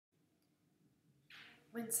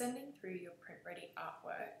When sending through your print ready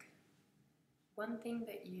artwork, one thing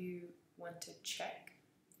that you want to check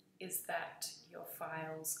is that your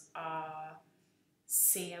files are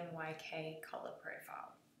CMYK color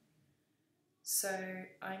profile. So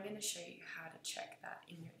I'm going to show you how to check that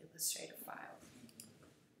in your Illustrator file.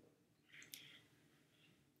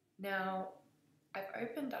 Now, I've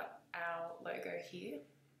opened up our logo here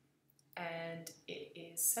and it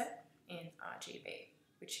is set in RGB,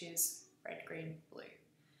 which is red, green, blue.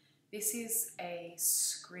 This is a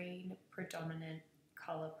screen predominant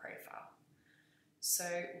color profile. So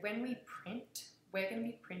when we print, we're going to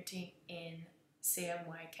be printing in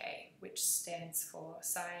CMYK, which stands for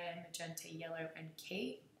cyan, magenta, yellow, and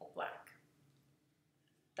key, or black.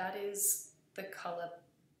 That is the color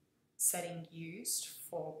setting used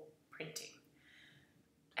for printing.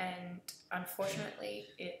 And unfortunately,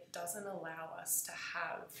 it doesn't allow us to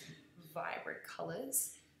have vibrant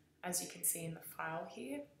colors, as you can see in the file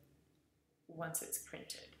here, once it's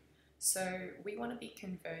printed. So we want to be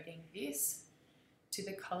converting this to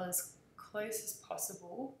the colors close as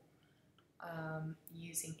possible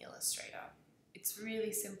using Illustrator. It's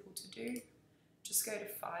really simple to do. Just go to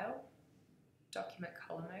File, Document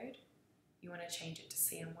Color Mode. You want to change it to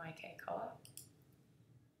CMYK color.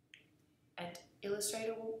 And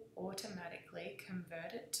Illustrator will automatically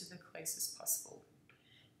convert it to the closest possible.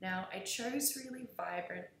 Now, I chose really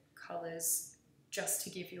vibrant colors just to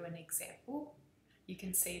give you an example. You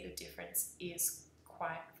can see the difference is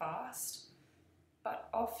quite vast, but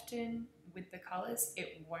often with the colors,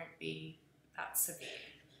 it won't be that severe.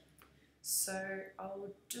 So I'll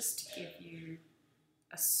just give you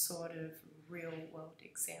a sort of real world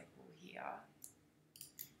example here.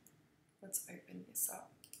 Let's open this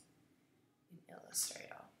up in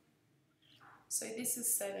Illustrator. So this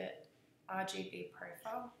is set at RGB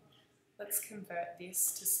profile. Let's convert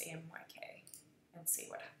this to CMYK and see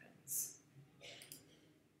what happens.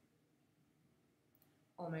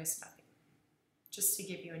 Almost nothing. Just to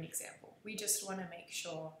give you an example. We just want to make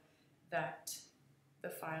sure that the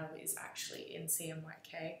file is actually in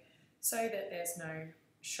CMYK so that there's no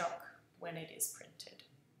shock when it is printed.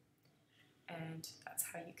 And that's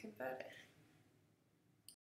how you convert it.